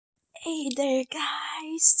Hey there,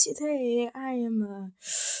 guys! Today I am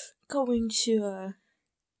going to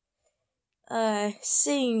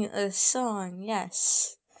sing a song.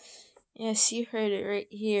 Yes, you heard it right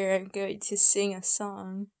here. I'm going to sing a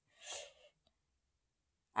song.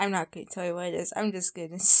 I'm not going to tell you what it is. I'm just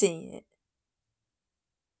going to sing it.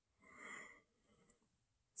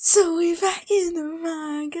 So we back in the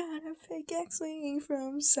mind, got a pickaxe swinging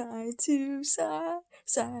from side to side,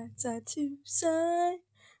 side to side.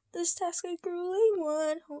 This task a grueling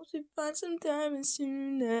one. Hope to find some diamonds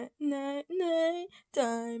tonight,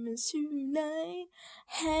 diamonds tonight.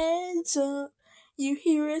 Heads up, you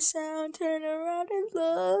hear a sound, turn around and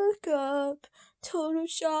look up. Total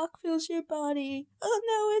shock fills your body. Oh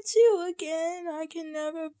no, it's you again. I can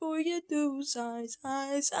never forget those eyes.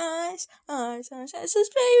 Says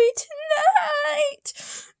baby tonight.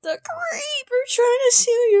 The creeper trying to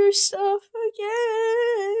steal your stuff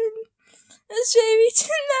again. It's baby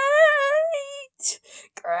tonight.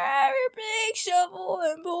 Grab your big shovel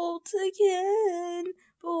and bolt again.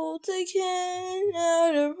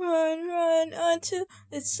 Now to run until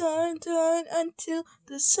it's undone, until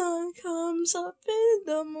the sun comes up in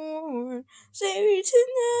the morn. Baby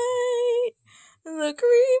tonight. The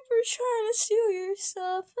creeper's trying to steal your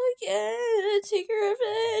stuff again. Take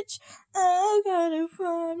revenge. I gotta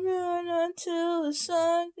run until the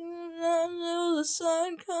sun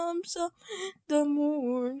comes up the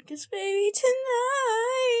morn. 'Cause baby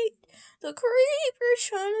tonight, the creeper's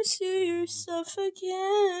trying to steal your stuff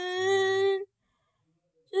again.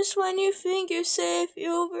 Just when you think you're safe,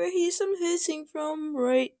 you overhear some hissing from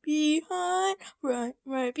right behind.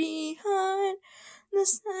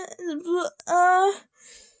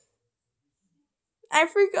 I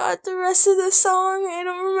forgot the rest of the song. I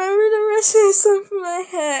don't remember the rest of the song from my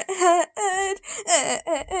head.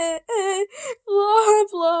 Blah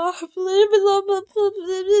blah blah blah blah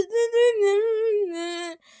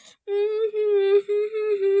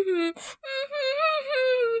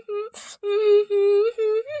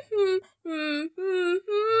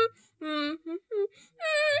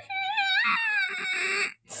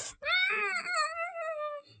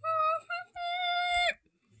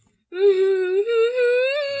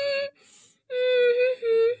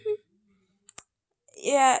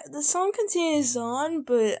Yeah, the song continues on,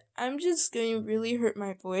 but I'm just going to really hurt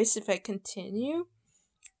my voice if I continue.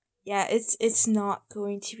 Yeah, it's not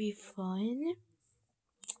going to be fun.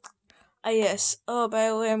 Yes. Oh, by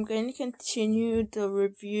the way, I'm going to continue the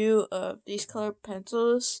review of these colored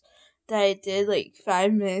pencils that I did like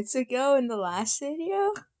 5 minutes ago in the last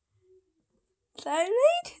video that I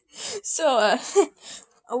made. So,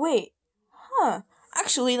 oh wait.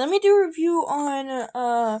 Actually, let me do a review on,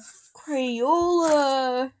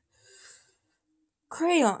 Crayola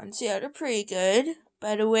crayons. Yeah, they're pretty good.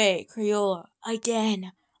 By the way, Crayola,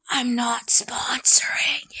 again, I'm not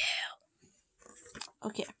sponsoring you.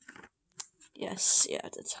 Okay. Yes, yeah,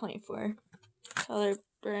 the 24 color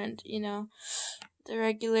brand, the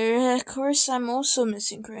regular. Of course, I'm also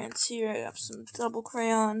missing crayons here. I have some double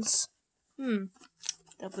crayons.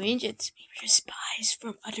 Double agents. Maybe they're spies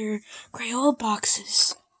from other Crayola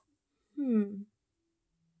boxes.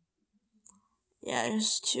 Yeah,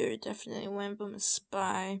 there's two. Definitely one of them a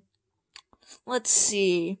spy. Let's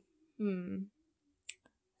see.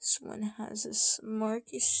 This one has this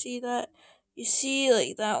mark. You see that? You see,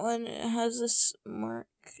 like, that one? It has this mark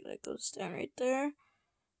that goes down right there.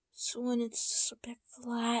 This one, it's just a bit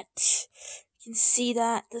flat. You can see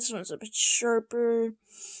that. This one's a bit sharper.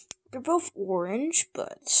 They're both orange,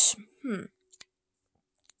 but,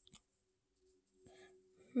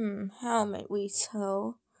 how might we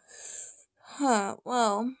tell?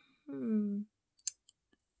 Well,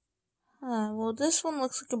 well, this one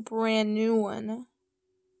looks like a brand new one.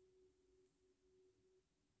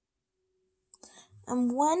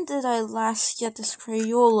 And when did I last get this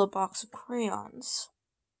Crayola box of crayons?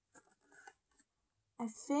 I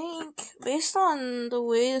think, based on the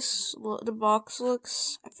way the box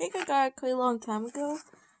looks, I think I got it quite a long time ago.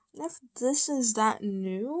 And if this is that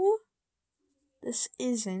new, this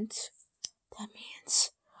isn't, that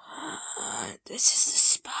means this is the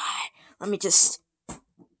spy. Let me just,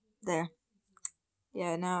 there.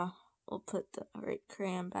 Yeah, now we'll put the right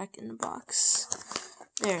crayon back in the box.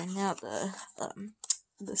 There, now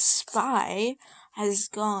the spy has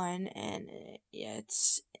gone, and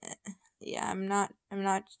I'm not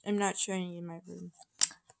showing you in my room.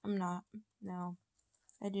 I'm not. No,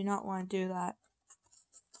 I do not want to do that.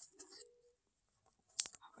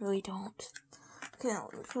 I really don't. Okay,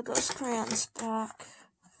 let me put those crayons back.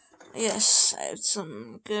 Yes, I have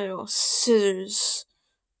some good old scissors.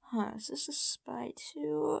 Is this a spy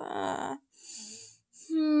too?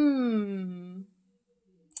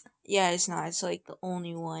 Yeah, it's not. It's like the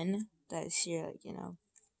only one that is here,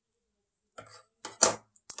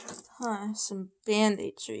 like, some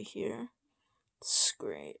band-aids right here. It's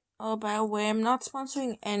great. Oh, by the way, I'm not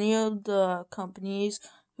sponsoring any of the companies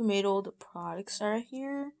who made all the products that are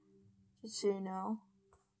here. Just so you know.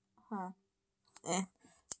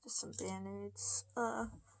 Just some band-aids.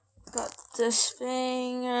 Got this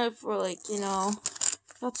thing for, like,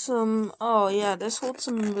 got some, oh yeah, this holds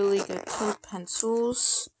some really good colored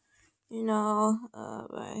pencils,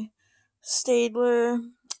 by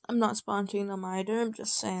Staedtler. I'm not sponsoring them either, I'm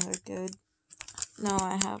just saying they're good. Now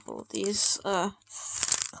I have all these,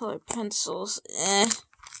 colored pencils,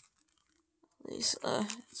 these, I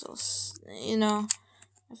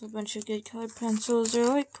have a bunch of good colored pencils. They're,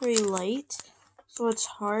 like, pretty light, so it's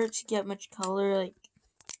hard to get much color, like,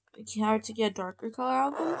 it's hard to get darker color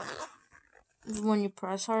out of them when you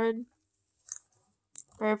press hard.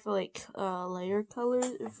 Better for, like, lighter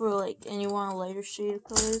colors, and you want a lighter shade of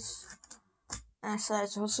colors. And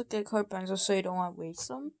besides, also get colored pencils so you don't want to waste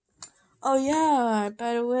them. Oh yeah,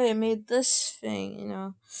 by the way, I made this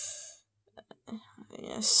thing,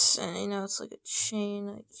 yes, and it's like a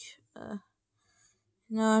chain,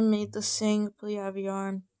 I made this thing, completely out of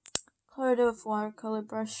yarn. Colored it with watercolor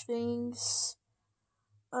brush things.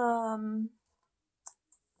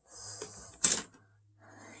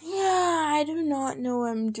 Yeah, I do not know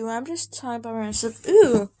what I'm doing. I'm just talking about random stuff.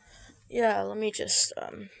 Ooh! Yeah, let me just,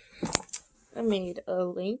 I made a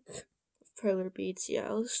link of perler beads. Yeah,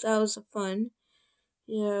 that was fun.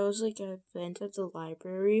 Yeah, it was like an event at the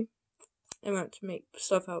library. I went to make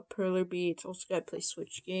stuff out perler beads. Also got to play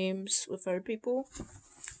Switch games with other people,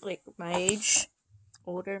 like my age,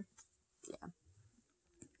 older. Yeah.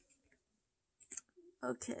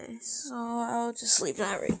 Okay, so I'll just leave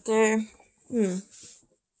that right there.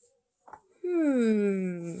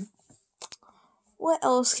 What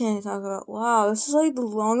else can I talk about? Wow, this is like the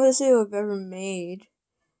longest video I've ever made.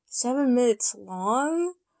 7 minutes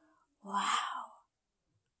long? Wow.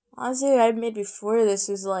 Honestly, I've made before this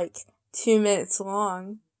is like 2 minutes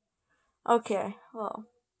long. Okay, well.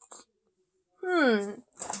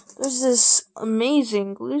 There's this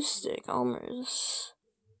amazing glue stick, Elmer's.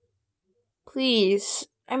 Please,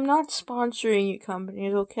 I'm not sponsoring you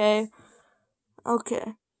companies, okay?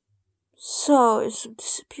 Okay. So, it's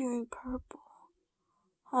disappearing purple.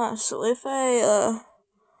 So if I,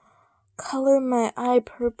 color my eye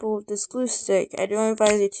purple with this glue stick, I don't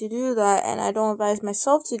advise you to do that, and I don't advise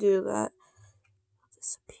myself to do that. It'll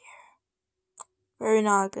disappear. Very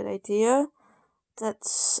not a good idea.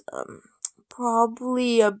 That's,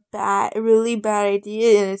 probably a really bad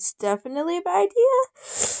idea, and it's definitely a bad idea.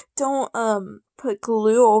 Don't, put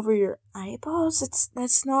glue over your eyeballs.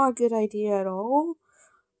 That's not a good idea at all.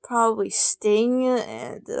 Probably sting,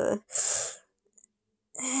 and,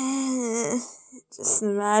 just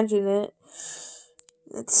imagine it.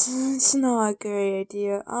 It's not a great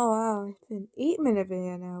idea. Oh wow, it's been 8-minute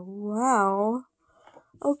video now. Wow.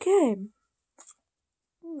 Okay.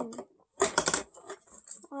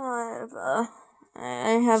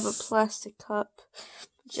 I have a plastic cup.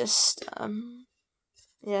 Just,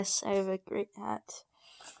 yes, I have a great hat.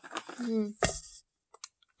 And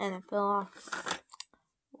it fell off.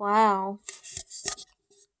 Wow.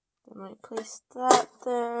 Let me place that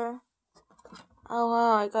there. Oh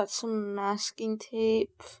wow, I got some masking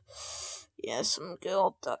tape. Yeah, some good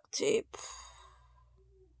old duct tape.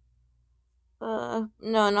 No,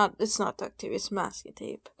 it's not duct tape, it's masking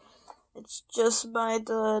tape. It's just by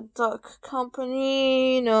the duck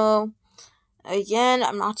company, Again,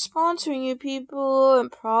 I'm not sponsoring you people. I'm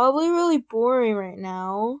probably really boring right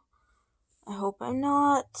now. I hope I'm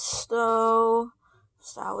not, though.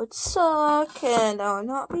 That would suck, and that would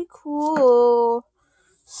not be cool.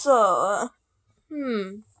 So,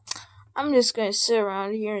 I'm just gonna sit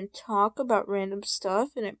around here and talk about random stuff,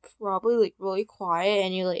 and I'm probably, really quiet,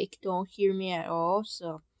 and you, don't hear me at all,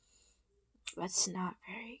 so that's not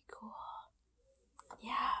very cool.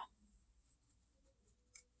 Yeah.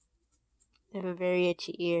 I have a very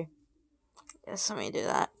itchy ear. Yes, let me do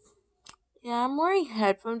that. Yeah, I'm wearing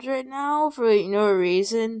headphones right now for, no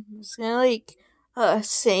reason. I'm just gonna,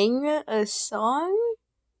 sing a song.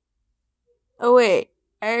 Oh, wait.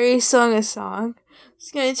 I already sung a song. I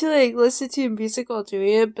was going to, listen to music while doing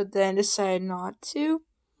it, but then decided not to.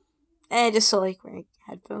 And I just saw, wearing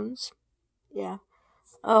headphones. Yeah.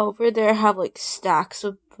 Oh, over there I have, stacks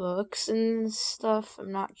of books and stuff.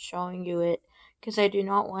 I'm not showing you it, because I do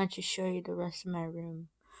not want to show you the rest of my room.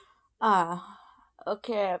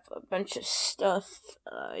 Okay, I have a bunch of stuff.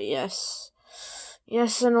 Yes.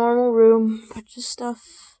 Yes, a normal room. Bunch of stuff.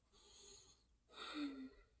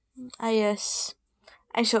 Yes.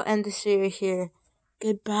 I shall end the series here.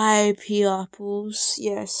 Goodbye, Peoples.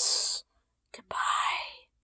 Yes. Goodbye.